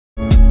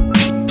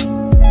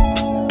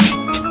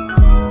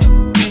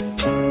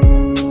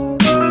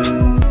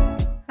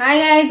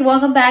guys,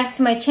 welcome back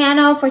to my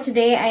channel. For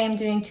today I am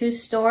doing two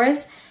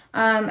stores.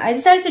 I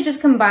decided to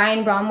just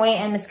combine Bromway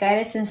and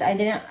Misguided since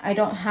I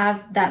don't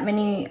have that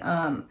many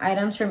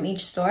items from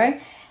each store.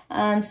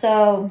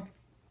 So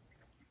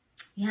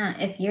yeah,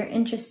 if you're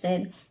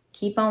interested,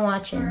 keep on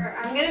watching.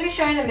 I'm gonna be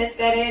showing the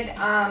Misguided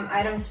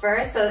items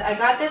first. So I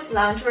got this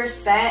loungewear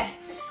set.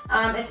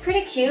 It's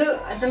pretty cute.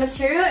 The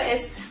material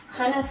is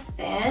kind of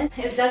thin.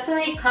 It's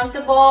definitely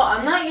comfortable.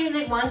 I'm not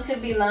usually one to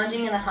be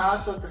lounging in the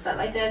house with a set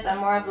like this. I'm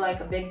more of like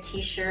a big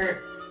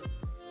t-shirt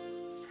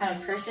kind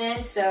of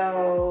person.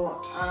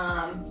 So,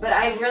 but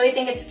I really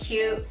think it's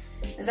cute.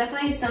 There's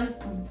definitely some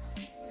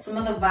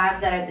of the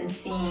vibes that I've been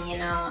seeing, you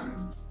know,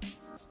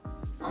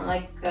 on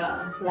like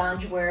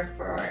loungewear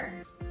for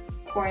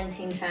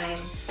quarantine time.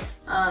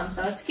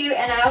 So it's cute,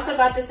 and I also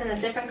got this in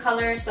a different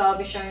color, so I'll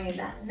be showing you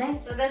that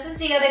next. So this is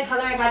the other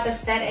color I got the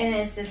set in,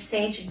 is the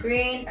sage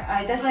green.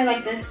 I definitely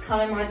like this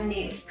color more than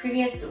the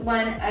previous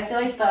one. I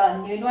feel like the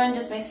nude one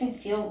just makes me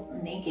feel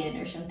naked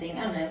or something,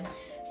 I don't know.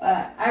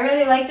 But I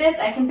really like this.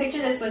 I can picture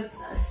this with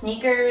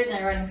sneakers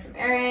and running some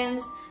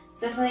errands. It's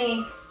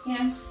definitely, you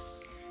know,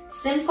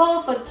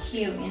 simple but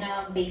cute, you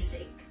know,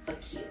 basic but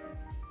cute.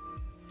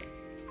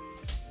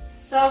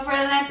 So for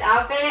the next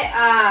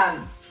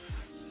outfit,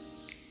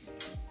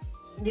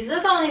 these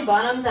are the only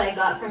bottoms that I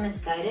got from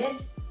Misguided,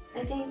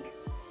 I think.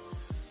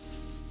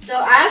 So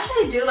I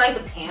actually do like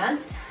the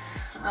pants.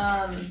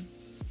 I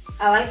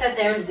like that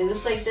they're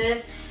loose like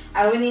this.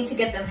 I would need to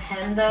get them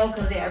hemmed though,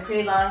 because they are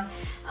pretty long.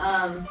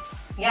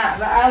 Yeah,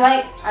 but I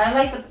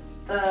like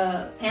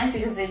the pants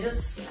because they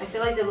just, I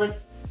feel like they look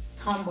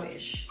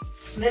tomboyish.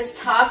 This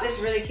top is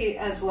really cute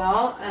as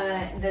well.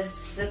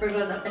 This zipper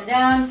goes up and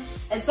down.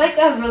 It's like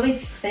a really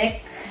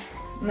thick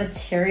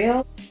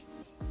material.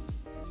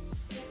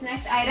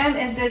 Next item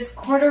is this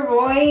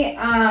corduroy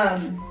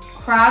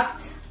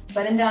cropped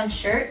button-down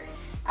shirt.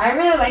 I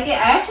really like it.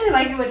 I actually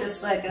like it with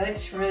this look. It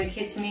looks really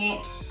cute to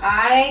me.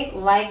 I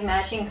like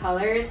matching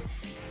colors.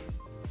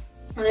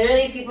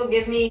 Literally, people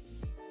give me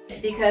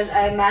because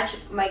I match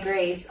my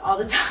grays all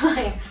the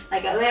time.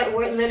 Like I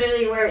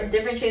literally wear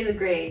different shades of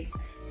grays.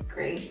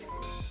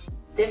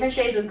 Different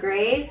shades of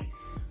grays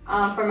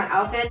for my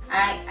outfits.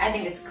 I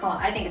think it's cool.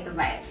 I think it's a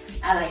vibe.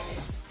 I like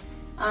this.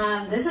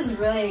 This is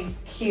really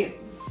cute.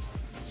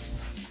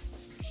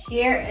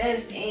 Here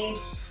is a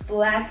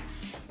black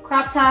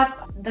crop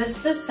top.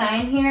 This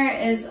design here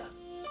is,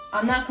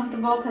 I'm not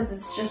comfortable because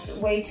it's just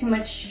way too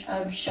much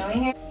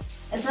showing here.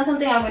 It's not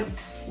something I would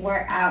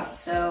wear out,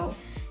 so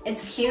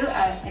it's cute.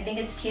 I think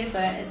it's cute,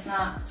 but it's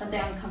not something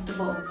I'm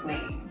comfortable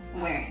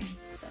wearing.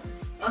 So.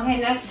 Okay,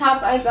 next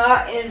top I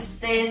got is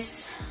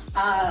this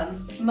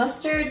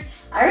mustard.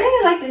 I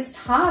really like this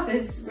top.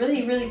 It's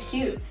really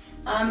cute.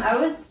 I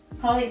would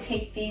probably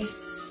take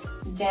these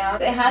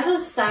down. It has a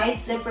side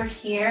zipper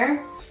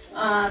here.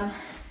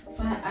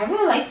 But I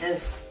really like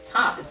this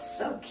top. It's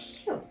so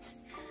cute.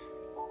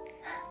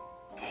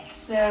 Okay,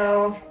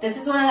 so this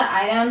is one of the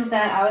items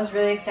that I was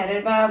really excited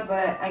about,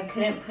 but I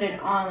couldn't put it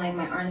on. Like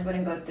my arms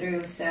wouldn't go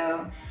through,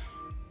 so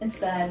it's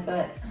sad.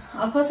 But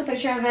I'll post a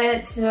picture of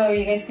it so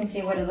you guys can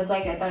see what it looked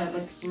like. I thought it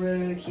looked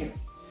really cute.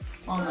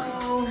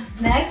 So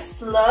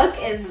next look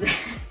is this.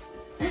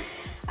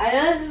 I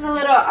know this is a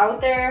little out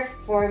there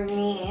for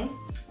me,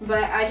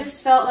 but I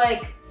just felt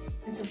like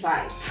it's a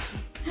vibe.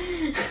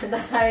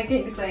 That's how I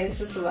can explain. It's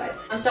just a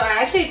vibe. So I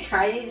actually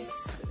tried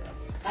these.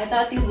 I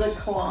thought these looked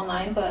cool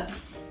online, but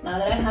now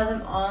that I have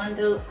them on,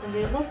 they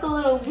look a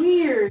little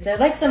weird. They're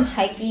like some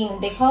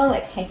hiking. They call it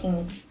like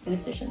hiking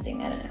boots or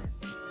something. I don't know.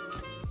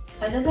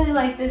 I definitely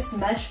like this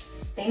mesh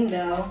thing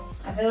though.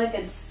 I feel like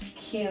it's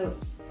cute.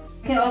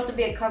 It can also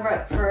be a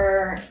cover-up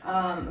for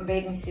a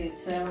bathing suit.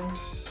 So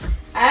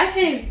I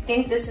actually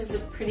think this is a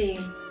pretty.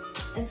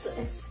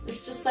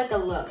 It's just like a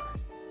look.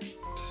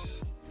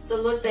 It's a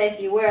look that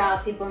if you wear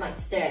out, people might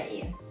stare at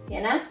you,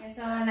 you know? Okay,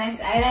 so the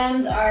next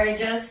items are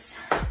just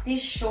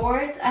these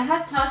shorts. I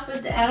have tops,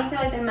 but I don't feel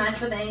like they match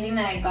with anything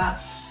that I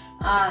got.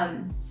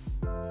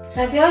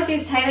 So I feel like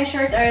these tie-dye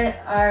shorts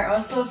are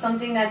also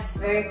something that's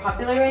very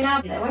popular right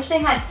now. I wish they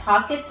had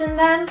pockets in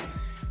them.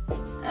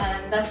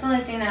 And that's the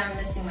only thing that I'm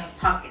missing, my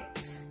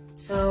pockets.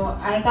 So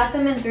I got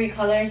them in 3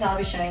 colors. I'll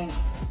be showing you.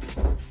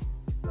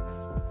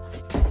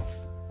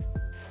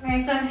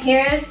 Okay, so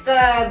here's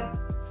the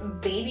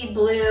baby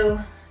blue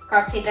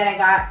crop tape that I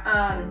got.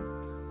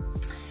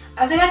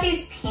 I also got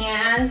these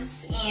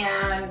pants,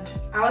 and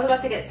I was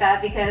about to get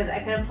sad because I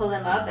couldn't pull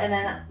them up, and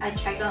then I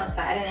checked on the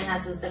side and it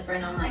has a zipper,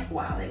 and I'm like,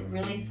 wow, they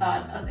really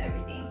thought of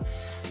everything.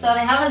 So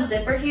they have a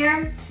zipper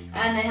here,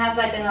 and it has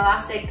like an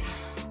elastic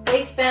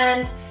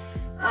waistband.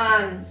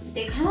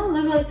 They kind of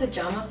look like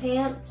pajama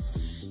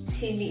pants,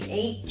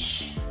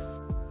 TBH.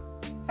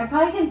 I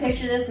probably can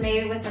picture this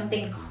maybe with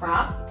something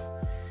cropped,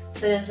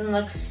 so it doesn't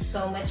look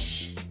so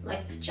much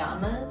like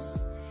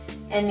pajamas,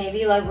 and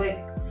maybe like with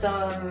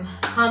some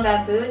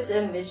combat boots,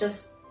 and it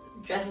just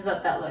dresses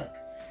up that look.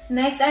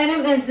 Next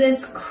item is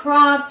this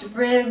cropped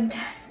ribbed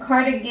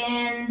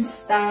cardigan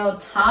style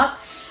top.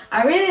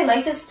 I really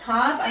like this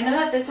top. I know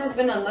that this has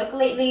been a look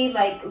lately,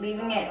 like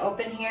leaving it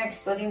open here,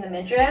 exposing the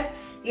midriff.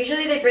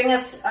 Usually they bring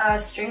us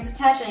strings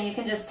attached and you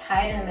can just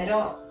tie it in the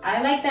middle.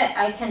 I like that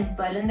I can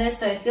button this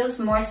so it feels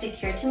more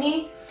secure to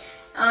me.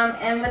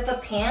 And with the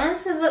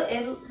pants, it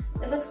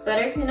looks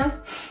better, you know?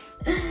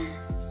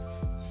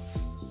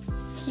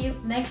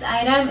 Cute. Next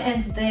item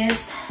is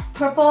this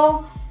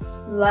purple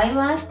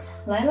lilac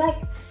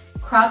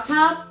crop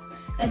top.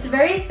 It's a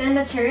very thin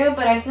material,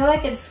 but I feel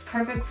like it's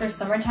perfect for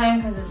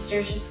summertime because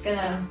you're just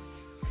gonna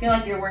feel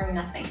like you're wearing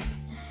nothing.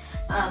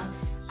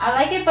 I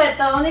like it, but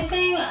the only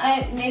thing,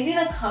 maybe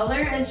the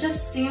color, it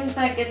just seems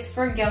like it's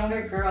for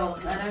younger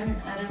girls. I don't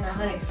know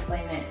how to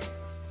explain it.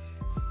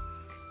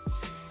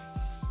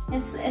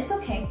 It's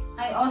okay.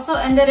 I also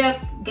ended up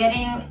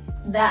getting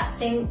that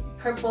same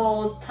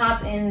purple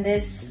top in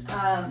this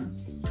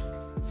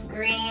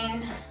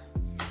green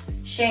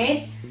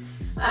shade.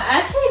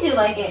 I actually do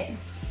like it.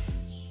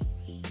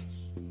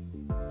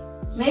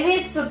 Maybe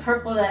it's the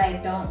purple that I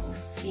don't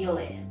feel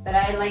it, but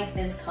I like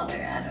this color.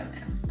 I don't know.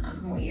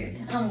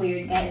 I'm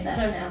weird, guys. I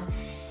don't know.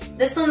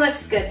 This one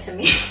looks good to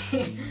me.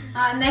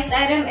 Next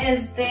item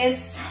is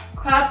this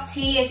crop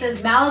tee. It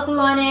says Malibu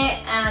on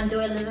it. And do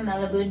I live in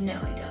Malibu? No,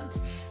 I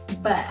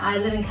don't. But I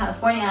live in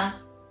California,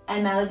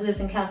 and Malibu is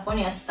in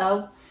California,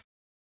 so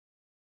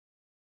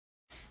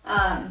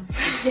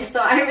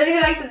so I really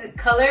like the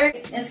color.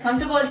 It's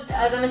comfortable.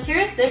 The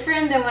material is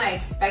different than what I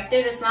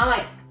expected. It's not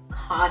like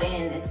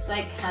cotton. It's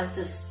like has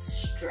this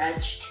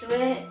stretch to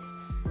it.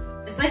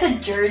 It's like a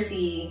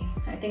jersey.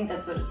 I think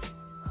that's what it's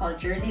called,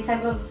 jersey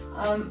type of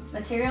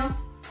material.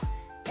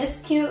 It's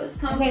cute. It's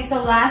comfy. Okay,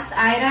 so last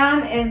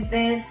item is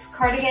this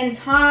cardigan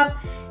top.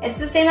 It's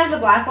the same as the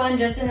black one,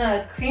 just in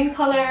a cream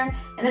color.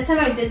 And this time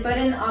I did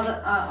button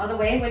all the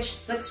way,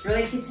 which looks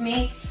really cute to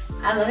me.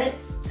 I love it.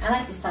 I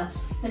like these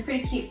tops. They're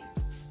pretty cute.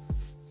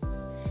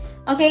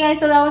 Okay guys,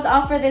 so that was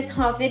all for this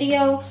haul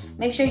video.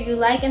 Make sure you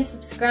like and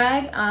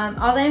subscribe.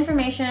 All the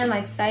information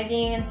like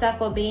sizing and stuff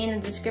will be in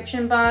the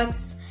description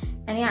box.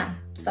 And yeah,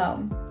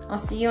 so I'll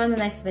see you on the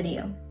next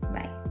video.